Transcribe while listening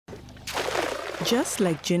Just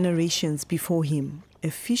like generations before him, a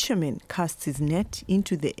fisherman casts his net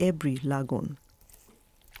into the Ebrie Lagoon.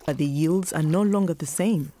 But the yields are no longer the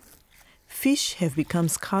same. Fish have become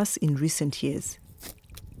scarce in recent years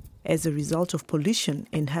as a result of pollution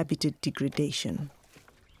and habitat degradation.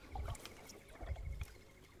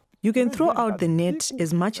 You can throw out the net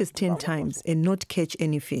as much as 10 times and not catch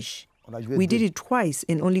any fish. We did it twice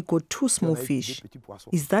and only got 2 small fish.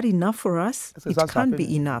 Is that enough for us? It can't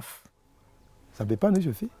be enough.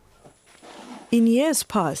 In years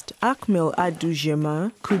past, Ahmed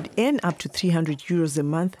Adou could earn up to 300 euros a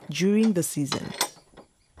month during the season.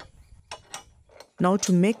 Now,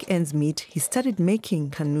 to make ends meet, he started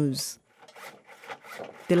making canoes.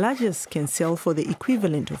 The largest can sell for the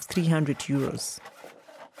equivalent of 300 euros.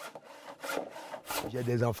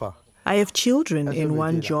 I have children and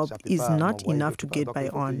one job is not enough to get by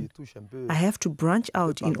on. I have to branch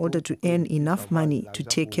out in order to earn enough money to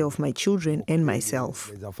take care of my children and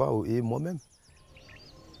myself.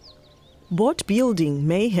 Boat building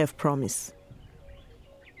may have promise.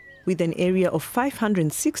 With an area of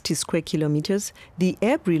 560 square kilometers, the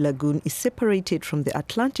Ebrie Lagoon is separated from the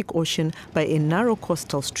Atlantic Ocean by a narrow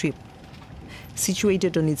coastal strip.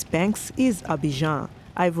 Situated on its banks is Abidjan,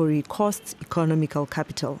 Ivory Coast's economical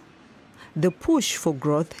capital. The push for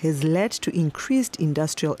growth has led to increased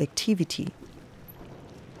industrial activity.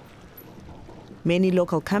 Many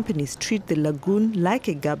local companies treat the lagoon like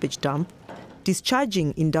a garbage dump,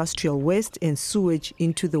 discharging industrial waste and sewage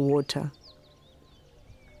into the water.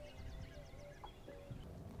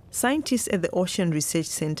 Scientists at the Ocean Research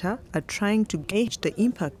Center are trying to gauge the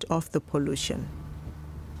impact of the pollution.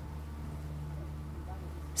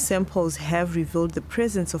 Samples have revealed the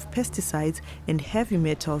presence of pesticides and heavy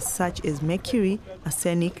metals such as mercury,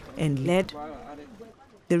 arsenic, and lead.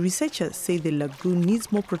 The researchers say the lagoon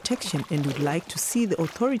needs more protection and would like to see the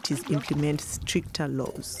authorities implement stricter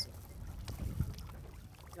laws.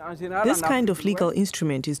 This kind of legal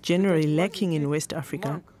instrument is generally lacking in West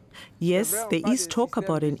Africa. Yes, there is talk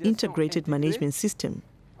about an integrated management system,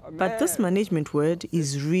 but this management word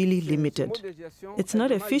is really limited. It's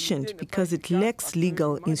not efficient because it lacks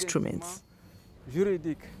legal instruments.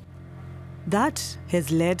 That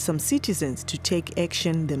has led some citizens to take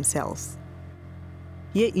action themselves.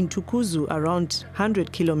 Here in Tukuzu, around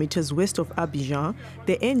 100 kilometers west of Abidjan,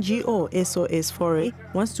 the NGO SOS Forest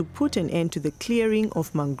wants to put an end to the clearing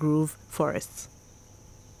of mangrove forests.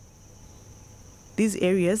 These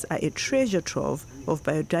areas are a treasure trove of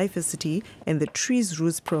biodiversity, and the trees'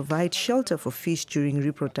 roots provide shelter for fish during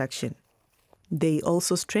reproduction. They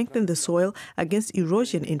also strengthen the soil against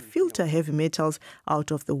erosion and filter heavy metals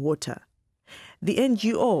out of the water. The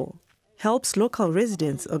NGO helps local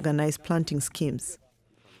residents organize planting schemes.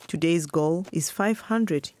 Today's goal is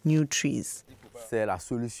 500 new trees.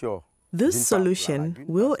 This solution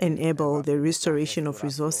will enable the restoration of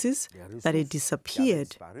resources that had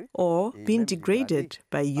disappeared or been degraded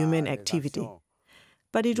by human activity.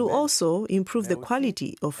 But it will also improve the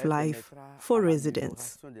quality of life for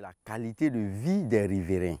residents.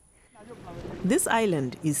 This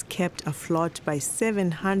island is kept afloat by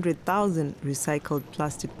 700,000 recycled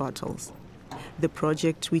plastic bottles. The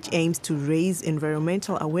project, which aims to raise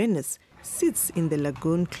environmental awareness, sits in the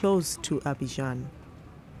lagoon close to Abidjan.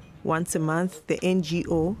 Once a month, the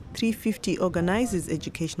NGO 350 organizes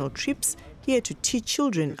educational trips here to teach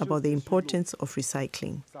children about the importance of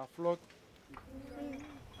recycling.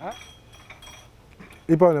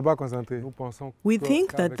 We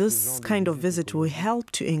think that this kind of visit will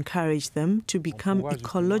help to encourage them to become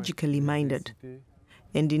ecologically minded.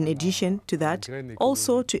 And in addition to that,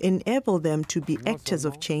 also to enable them to be actors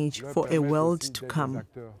of change for a world to come.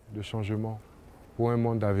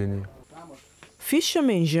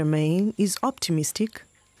 Fisherman Germain is optimistic.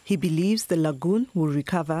 He believes the lagoon will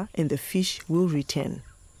recover and the fish will return.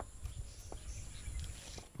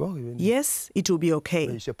 Yes, it will be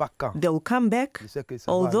okay. They'll come back,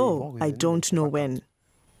 although I don't know when.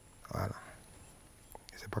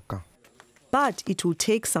 But it will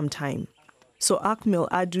take some time. So Ahmed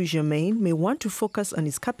Adou may want to focus on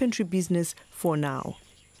his carpentry business for now.